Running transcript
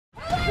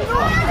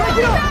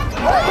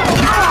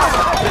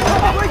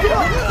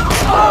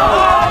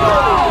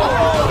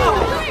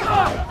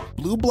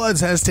Blue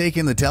Bloods has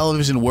taken the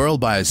television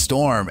world by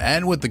storm,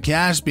 and with the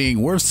cast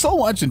being worth so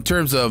much in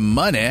terms of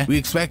money, we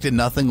expected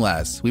nothing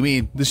less. We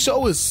mean, the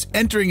show is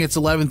entering its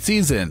 11th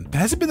season.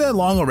 Has it been that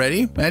long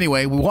already?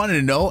 Anyway, we wanted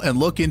to know and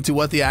look into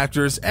what the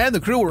actors and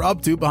the crew were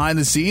up to behind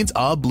the scenes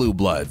of Blue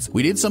Bloods.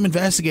 We did some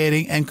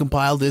investigating and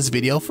compiled this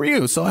video for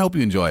you, so I hope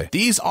you enjoy.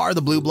 These are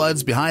the Blue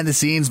Bloods behind the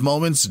scenes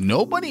moments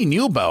nobody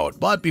knew about.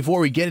 But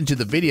before we get into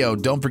the video,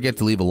 don't forget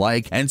to leave a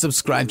like and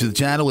subscribe to the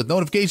channel with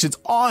notifications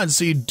on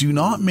so you do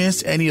not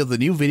miss any of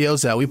the new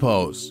videos that we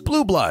post.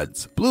 Blue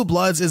Bloods. Blue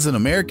Bloods is an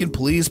American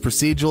police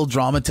procedural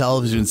drama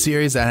television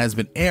series that has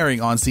been airing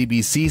on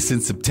CBC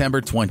since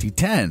September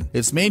 2010.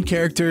 Its main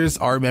characters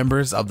are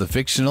members of the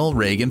fictional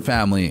Reagan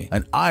family,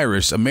 an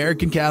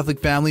Irish-American Catholic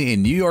family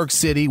in New York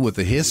City with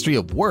a history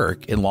of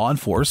work in law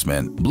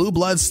enforcement. Blue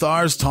Bloods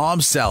stars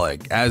Tom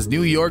Selleck as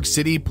New York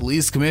City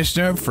Police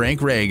Commissioner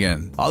Frank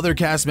Reagan. Other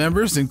cast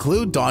members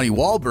include Donnie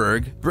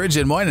Wahlberg,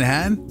 Bridget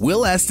Moynihan,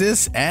 Will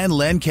Estes, and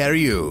Len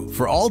Cariou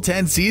for all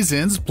 10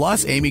 seasons,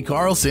 plus Amy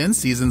Carlson,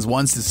 seasons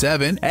 1 to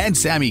 7, and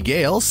Sammy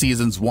Gale,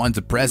 seasons 1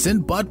 to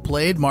present, but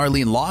played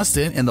Marlene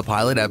Lawson in the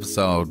pilot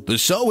episode. The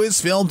show is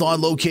filmed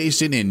on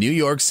location in New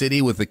York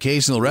City with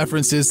occasional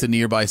references to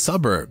nearby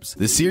suburbs.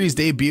 The series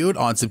debuted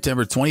on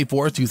September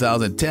 24,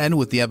 2010,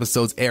 with the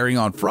episodes airing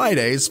on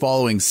Fridays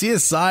following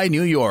CSI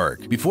New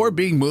York, before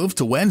being moved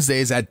to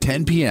Wednesdays at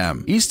 10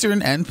 p.m.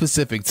 Eastern and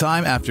Pacific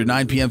Time after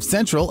 9 p.m.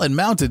 Central and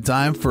Mountain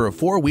Time for a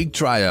 4-week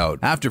tryout.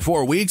 After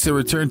 4 weeks, it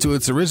returned to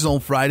its original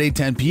Friday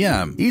 10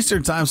 p.m.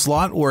 Eastern Time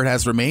slot, where it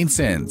has remained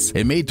since.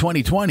 In May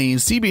 2020,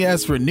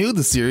 CBS renewed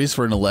the series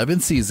for an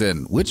 11th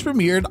season, which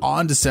premiered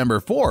on December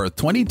 4th,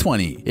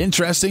 2020.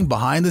 Interesting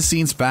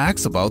behind-the-scenes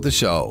facts about the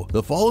show.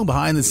 The following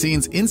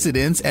behind-the-scenes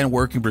incidents and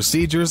working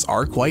procedures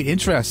are quite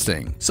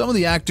interesting. Some of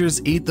the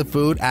actors eat the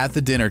food at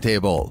the dinner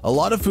table. A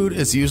lot of food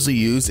is usually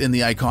used in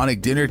the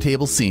iconic dinner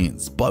table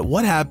scenes, but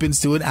what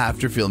happens to it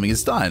after filming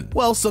is done?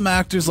 Well, some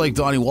actors like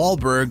Donnie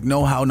Wahlberg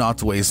know how not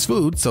to waste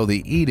food, so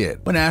they eat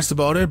it. When asked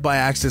about it by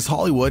Access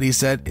Hollywood, he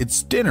said,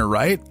 "It's dinner,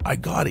 right? I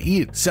gotta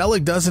eat."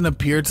 Selleck doesn't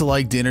appear to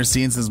like dinner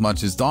scenes as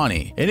much as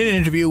Donnie. In an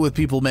interview with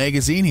People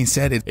magazine, he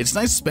said, "It's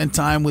nice to spend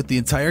time with the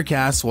entire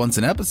cast once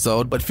an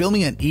episode, but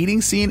filming an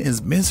eating scene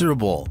is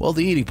miserable." Well,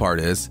 the eating part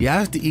is, you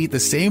have to eat the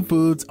same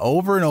foods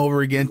over and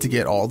over again to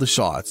get all the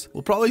shots.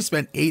 We'll probably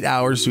spend 8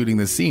 hours shooting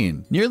this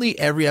scene. Nearly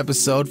every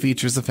episode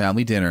features a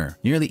family dinner.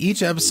 Nearly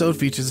each episode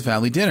features a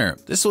family dinner.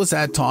 This was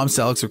at Tom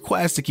Selleck's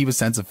request to keep a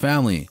sense of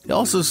family. He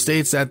also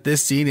states that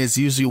this scene is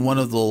usually one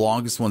of the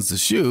longest ones to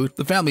shoot.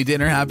 The family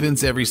dinner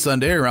happens every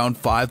Sunday around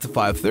 5 to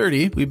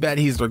 5:30. We bet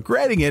he's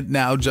regretting it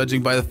now,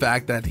 judging by the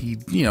fact that he,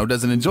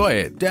 doesn't enjoy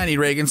it. Danny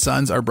Reagan's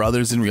sons are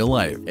brothers in real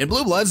life. In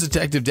Blue Bloods,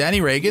 Detective Danny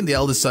Reagan, the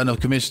eldest son of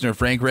Commissioner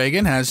Frank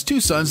Reagan, has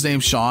 2 sons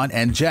named Sean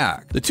and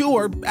Jack. The 2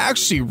 are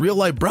actually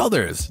real-life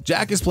brothers.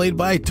 Jack is played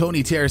by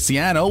Tony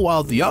Terracciano,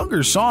 while the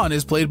younger Sean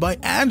is played by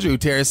Andrew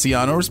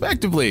Terracciano,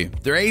 respectively.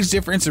 Their age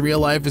difference in real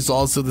life is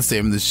also the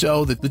same in the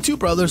show. The 2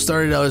 brothers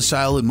started out as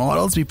childhood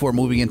models before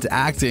moving into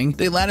acting.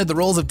 They landed the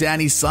roles of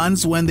Danny's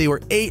sons when they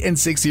were 8 and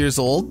 6 years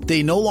old.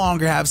 They no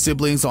longer have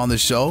siblings on the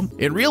show.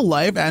 In real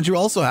life, Andrew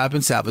also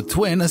happens to have a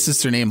twin, a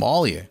sister named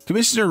Molly.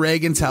 Commissioner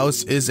Reagan's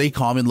house is a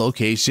common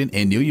location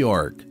in New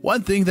York.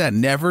 One thing that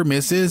never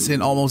misses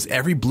in almost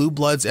every Blue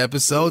Bloods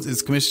episode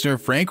is Commissioner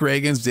Frank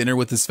Reagan's dinner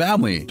with his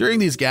family. During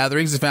these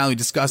gatherings, the family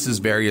discusses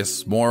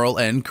various moral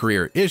and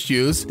career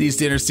issues. These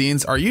dinner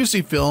scenes are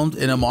usually filmed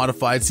in a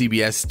modified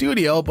CBS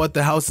studio, but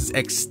the house's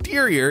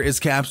exterior is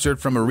captured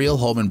from a real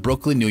home in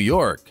Brooklyn, New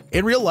York.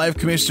 In real life,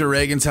 Commissioner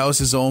Reagan's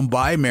house is owned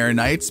by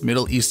Maronites,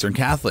 Middle Eastern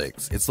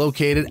Catholics. It's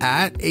located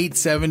at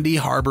 870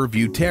 Harbor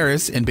View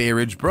Terrace in Bay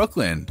Ridge,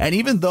 Brooklyn. And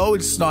even though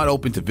it's not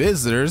open to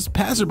visitors,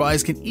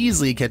 passerbys can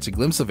easily catch a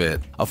glimpse of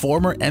it. A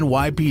former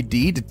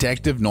NYPD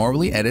detective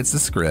normally edits the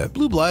script.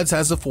 Blue Bloods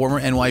has a former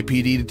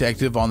NYPD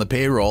detective on the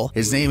payroll.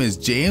 His name is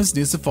James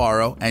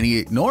Nucifaro, and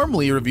he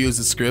normally reviews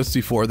the scripts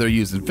before they're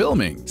used in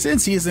filming.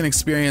 Since he is an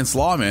experienced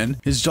lawman,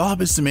 his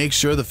job is to make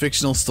sure the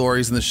fictional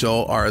stories in the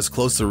show are as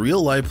close to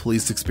real-life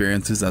police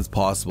experiences as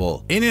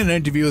possible. In an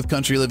interview with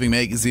Country Living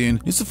magazine,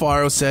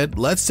 Nucifaro said,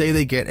 "Let's say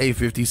they get a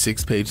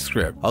 56-page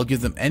script. I'll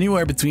give them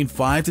anywhere between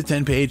 5 to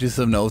 10 pages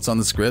of notes on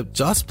the script,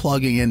 just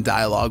plugging in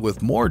dialogue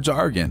with more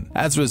jargon.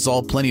 As a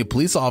result, plenty of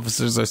police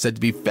officers are said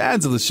to be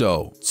fans of the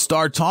show."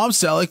 Star Tom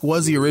Selleck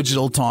was the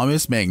original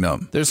Thomas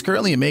Magnum. There's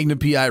currently a Magnum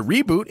PI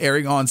reboot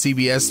airing on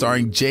CBS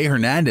starring Jay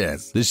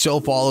Hernandez. This show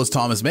follows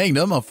Thomas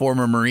Magnum, a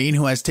former Marine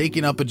who has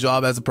taken up a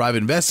job as a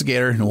private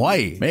investigator in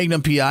Hawaii.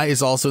 Magnum PI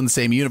is also in the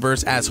same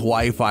universe as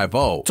Hawaii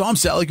Five-0. Tom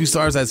Selleck, who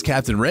stars stars as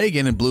Captain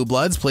Reagan in Blue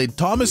Bloods, played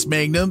Thomas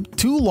Magnum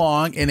too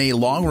long in a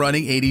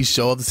long-running 80s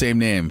show of the same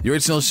name. The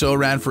original show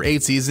ran for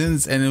 8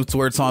 seasons, and it's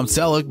where Tom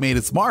Selleck made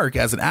its mark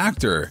as an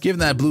actor. Given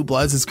that Blue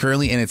Bloods is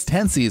currently in its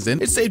 10th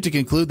season, it's safe to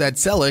conclude that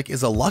Selleck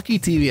is a lucky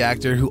TV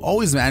actor who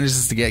always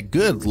manages to get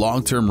good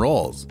long-term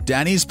roles.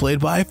 Danny is played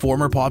by a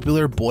former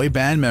popular boy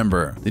band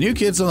member. The New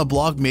Kids on the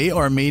Block may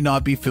or may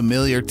not be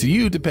familiar to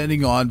you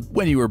depending on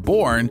when you were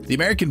born. The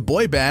American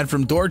boy band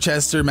from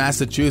Dorchester,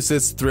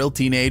 Massachusetts thrilled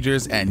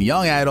teenagers and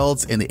young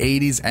adults in the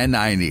 80s and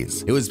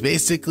 90s. It was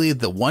basically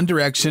the One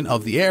Direction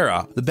of the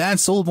era. The band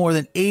sold more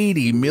than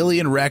 80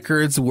 million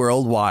records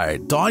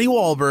worldwide. Donnie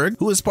Wahlberg,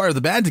 who was part of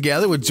the band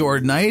together with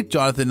Jordan Knight,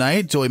 Jonathan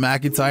Knight, Joey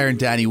McIntyre, and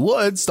Danny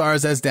Wood,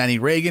 stars as Danny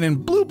Reagan in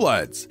Blue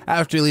Bloods.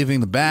 After leaving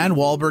the band,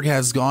 Wahlberg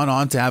has gone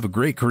on to have a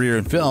great career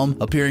in film,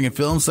 appearing in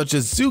films such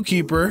as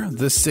Zookeeper,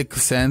 The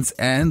Sixth Sense,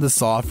 and the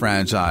Saw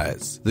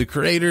franchise. The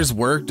creators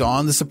worked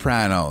on The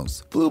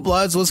Sopranos. Blue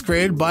Bloods was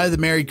created by the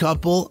married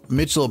couple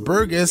Mitchell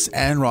Burgess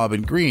and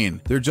Robin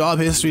Green. Their job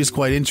history is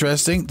quite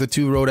interesting. The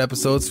two wrote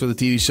episodes for the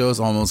TV shows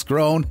Almost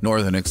Grown,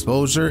 Northern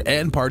Exposure,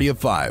 and Party of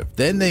Five.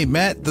 Then they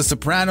met The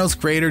Sopranos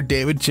creator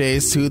David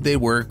Chase, who they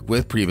worked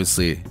with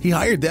previously. He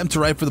hired them to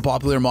write for the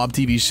popular mob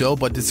TV show,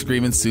 but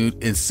disagreements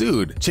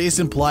ensued. Chase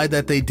implied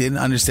that they didn't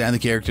understand the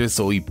characters,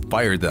 so he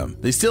fired them.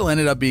 They still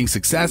ended up being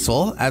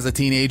successful. As a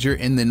teenager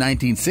in the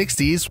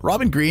 1960s,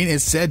 Robin Green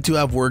is said to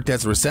have worked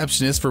as a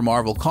receptionist for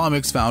Marvel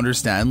Comics founder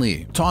Stan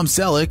Lee. Tom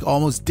Selleck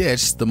almost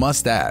ditched the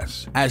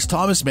mustache. As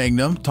Thomas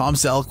Magnum, Tom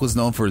Selleck was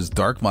known for his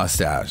dark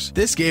mustache.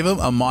 This gave him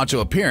a macho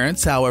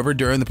appearance. However,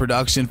 during the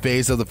production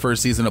phase of the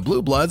first season of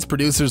Blue Bloods,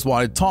 producers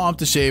wanted Tom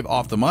to shave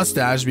off the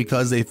mustache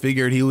because they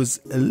figured he was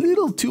a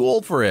little too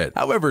old for it.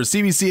 However,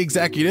 CBC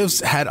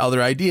executives had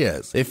other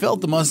ideas. They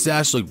felt the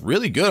mustache looked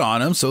really good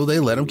on him, so they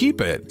let him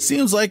keep it.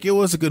 Seems like it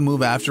was a good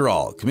move after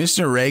all.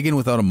 Commissioner Reagan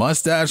without a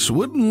mustache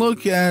wouldn't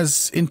look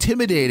as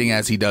intimidating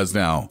as he does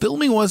now.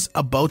 Filming was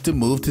about to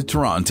move to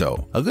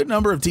Toronto. A good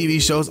number of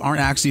TV shows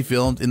aren't actually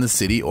filmed in the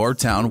city or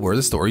town where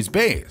the story's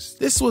based.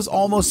 This was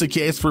almost the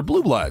case for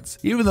Blue Bloods.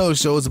 Even though the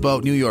show is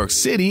about New York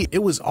City, it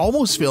was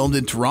almost filmed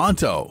in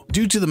Toronto.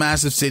 Due to the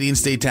massive city and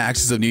state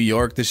taxes of New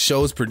York, the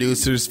show's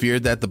producers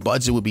feared that the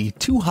budget would be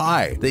too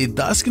high. They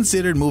thus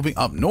considered moving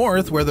up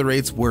north where the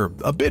rates were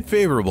a bit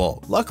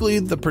favorable. Luckily,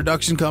 the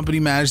production company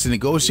managed to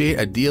negotiate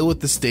a deal with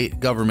the state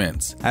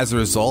governments. As a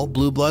result,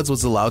 Blue Bloods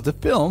was allowed to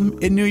film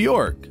in New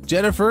York.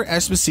 Jennifer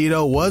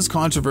Esposito was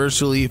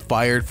controversially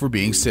fired for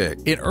being sick.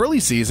 In early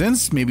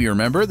seasons, maybe you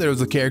remember, there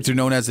was a character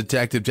known as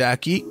Detective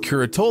Jackie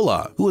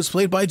Curatola, who was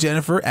played by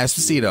Jennifer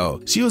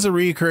Esposito. She was a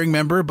recurring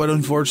member, but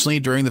unfortunately,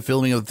 during the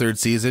filming of the third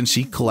season,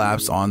 she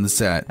collapsed on the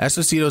set.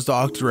 Esposito's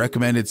doctor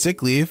recommended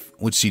sick leave,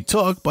 which she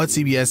took, but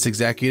CBS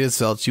executives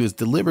felt she was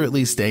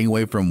deliberately staying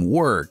away from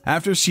work.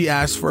 After she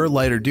asked for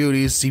lighter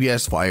duties,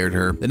 CBS fired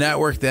her. The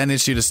network then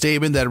issued a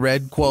statement that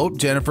read, quote,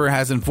 "Jennifer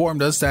has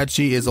informed us that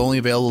she is only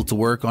available to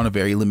work on a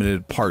very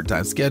limited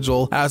part-time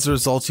schedule. As a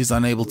result, she's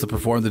unable to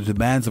perform the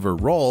demands of her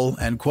role,"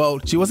 end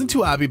quote. She wasn't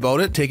too happy about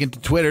it. Taken to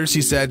Twitter,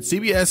 she said,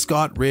 "CBS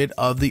got rid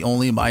of the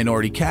only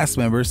minority cast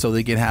member so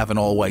they can have an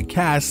all-white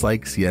cast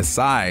like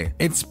CSI."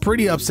 It's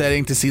pretty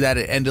upsetting to see that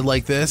it ended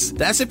like this.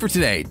 That's it for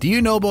today. Do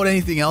you know about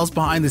anything else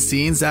behind the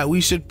scenes that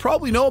we should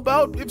probably know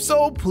about? If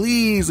so,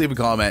 please leave a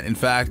comment. In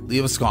fact,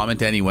 leave us a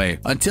comment anyway.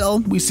 Until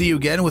we see you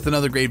again with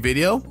another great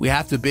video, we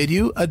have to bid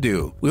you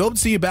adieu. We hope to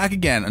see you back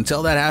again.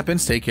 Until that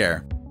happens, take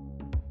care.